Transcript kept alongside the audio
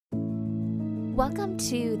Welcome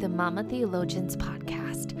to the Mama Theologians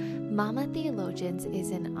podcast. Mama Theologians is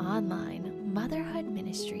an online motherhood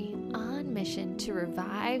ministry on mission to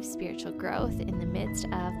revive spiritual growth in the midst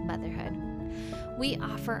of motherhood. We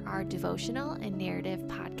offer our devotional and narrative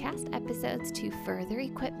podcast episodes to further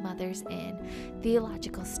equip mothers in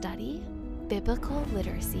theological study, biblical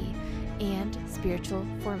literacy, and spiritual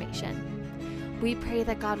formation. We pray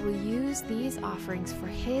that God will use these offerings for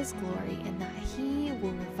His glory and that He will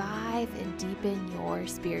revive and deepen your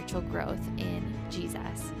spiritual growth in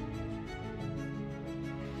Jesus.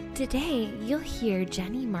 Today, you'll hear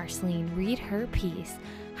Jenny Marceline read her piece,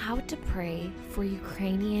 How to Pray for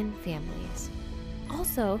Ukrainian Families.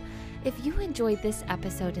 Also, if you enjoyed this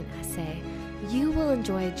episode and essay, you will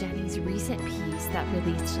enjoy Jenny's recent piece that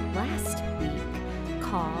released last week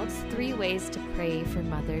called 3 Ways to Pray for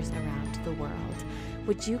Mothers Around the World,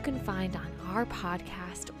 which you can find on our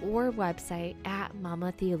podcast or website at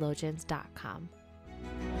mamatheologians.com.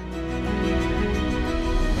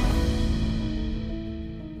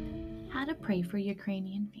 How to pray for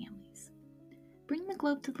Ukrainian families. Bring the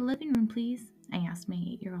globe to the living room, please, I asked my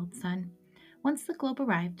 8-year-old son. Once the globe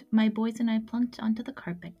arrived, my boys and I plunked onto the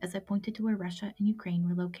carpet as I pointed to where Russia and Ukraine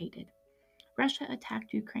were located. Russia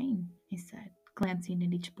attacked Ukraine, I said, glancing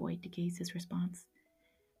at each boy to gauge his response.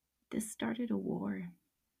 This started a war.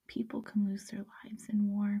 People can lose their lives in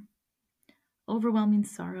war. Overwhelming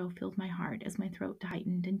sorrow filled my heart as my throat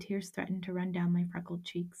tightened and tears threatened to run down my freckled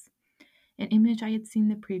cheeks. An image I had seen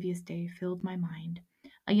the previous day filled my mind.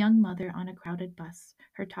 A young mother on a crowded bus,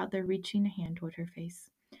 her toddler reaching a hand toward her face.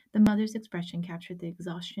 The mother's expression captured the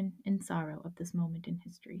exhaustion and sorrow of this moment in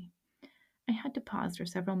history. I had to pause for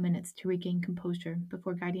several minutes to regain composure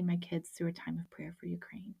before guiding my kids through a time of prayer for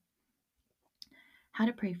Ukraine. How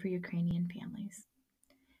to pray for Ukrainian families.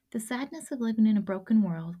 The sadness of living in a broken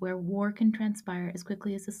world where war can transpire as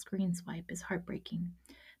quickly as a screen swipe is heartbreaking.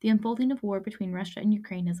 The unfolding of war between Russia and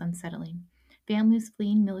Ukraine is unsettling. Families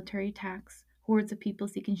fleeing military attacks, hordes of people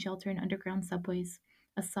seeking shelter in underground subways,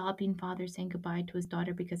 a sobbing father saying goodbye to his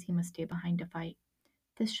daughter because he must stay behind to fight.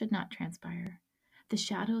 This should not transpire. The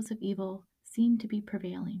shadows of evil seem to be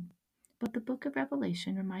prevailing. But the book of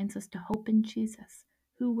Revelation reminds us to hope in Jesus,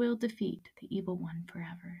 who will defeat the evil one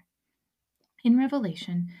forever. In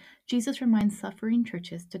Revelation, Jesus reminds suffering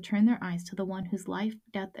churches to turn their eyes to the one whose life,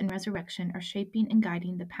 death, and resurrection are shaping and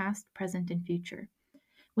guiding the past, present, and future.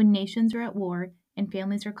 When nations are at war and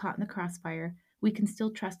families are caught in the crossfire, we can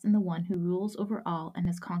still trust in the one who rules over all and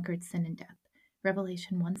has conquered sin and death.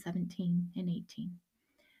 Revelation 1:17 and 18.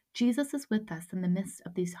 Jesus is with us in the midst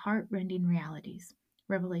of these heart-rending realities.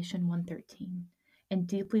 Revelation 1:13, and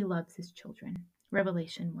deeply loves his children.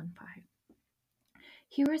 Revelation 1:5.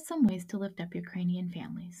 Here are some ways to lift up Ukrainian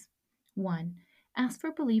families. 1. Ask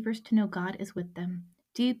for believers to know God is with them,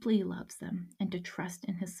 deeply loves them, and to trust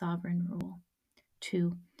in his sovereign rule.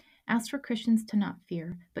 2. Ask for Christians to not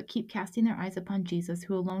fear, but keep casting their eyes upon Jesus,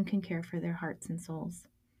 who alone can care for their hearts and souls.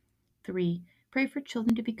 3. Pray for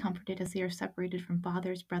children to be comforted as they are separated from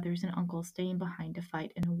fathers, brothers, and uncles staying behind to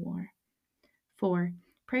fight in a war. 4.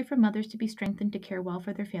 Pray for mothers to be strengthened to care well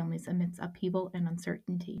for their families amidst upheaval and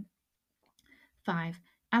uncertainty. 5.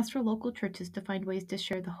 Ask for local churches to find ways to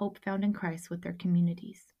share the hope found in Christ with their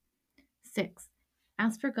communities. 6.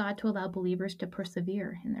 Ask for God to allow believers to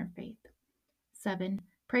persevere in their faith. 7.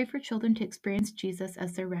 Pray for children to experience Jesus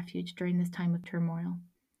as their refuge during this time of turmoil.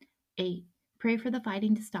 8. Pray for the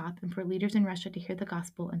fighting to stop and for leaders in Russia to hear the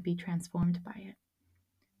gospel and be transformed by it.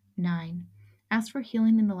 9. Ask for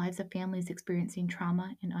healing in the lives of families experiencing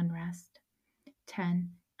trauma and unrest.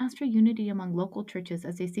 10. Ask for unity among local churches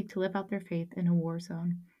as they seek to live out their faith in a war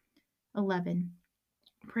zone. 11.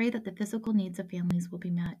 Pray that the physical needs of families will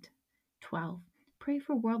be met. 12. Pray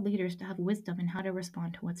for world leaders to have wisdom in how to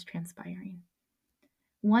respond to what's transpiring.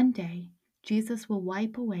 One day, Jesus will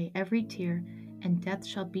wipe away every tear, and death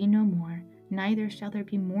shall be no more, neither shall there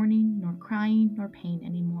be mourning, nor crying, nor pain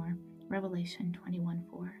anymore. Revelation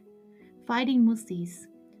 21:4. Fighting will cease,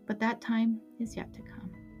 but that time is yet to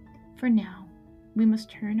come. For now, we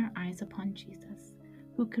must turn our eyes upon Jesus,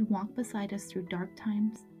 who can walk beside us through dark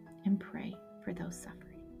times and pray for those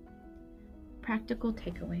suffering. Practical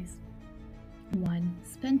takeaways. 1.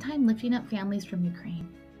 Spend time lifting up families from Ukraine.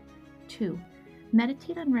 2.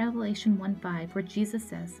 Meditate on Revelation 1:5, where Jesus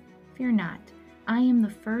says, "Fear not, I am the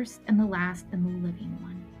first and the last and the living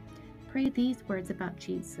one." Pray these words about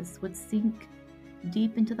Jesus would sink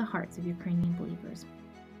deep into the hearts of Ukrainian believers.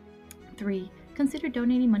 3. Consider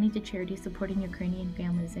donating money to charities supporting Ukrainian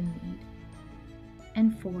families in need.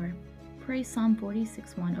 And 4. Pray Psalm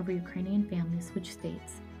 46:1 over Ukrainian families, which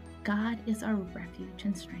states, "God is our refuge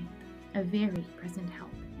and strength, a very present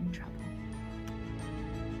help in trouble."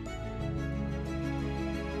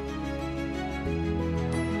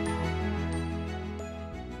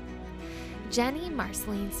 Jenny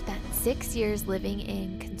Marceline spent 6 years living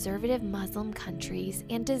in conservative Muslim countries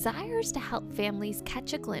and desires to help families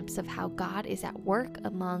catch a glimpse of how God is at work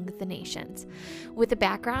among the nations. With a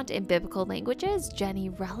background in biblical languages, Jenny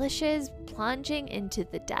relishes plunging into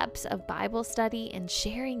the depths of Bible study and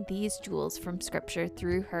sharing these jewels from Scripture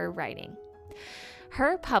through her writing.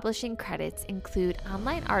 Her publishing credits include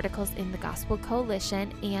online articles in the Gospel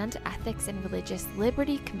Coalition and Ethics and Religious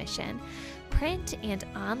Liberty Commission, print and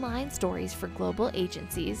online stories for global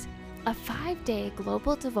agencies, a 5-day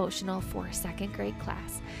global devotional for a second grade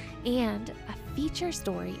class, and a feature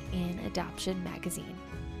story in Adoption Magazine.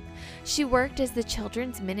 She worked as the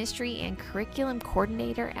children's ministry and curriculum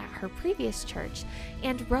coordinator at her previous church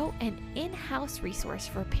and wrote an in-house resource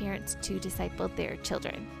for parents to disciple their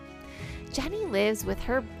children. Jenny lives with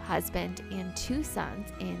her husband and 2 sons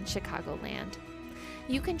in Chicagoland.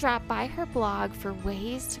 You can drop by her blog for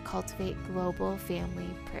ways to cultivate global family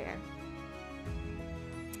prayer.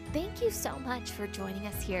 Thank you so much for joining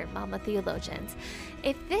us here at Mama Theologians.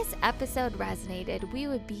 If this episode resonated, we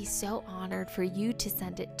would be so honored for you to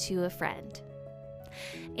send it to a friend.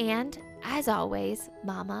 And as always,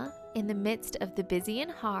 Mama, in the midst of the busy and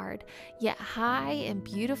hard, yet high and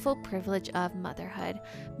beautiful privilege of motherhood,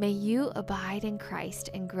 may you abide in Christ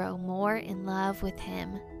and grow more in love with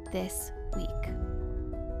Him this week.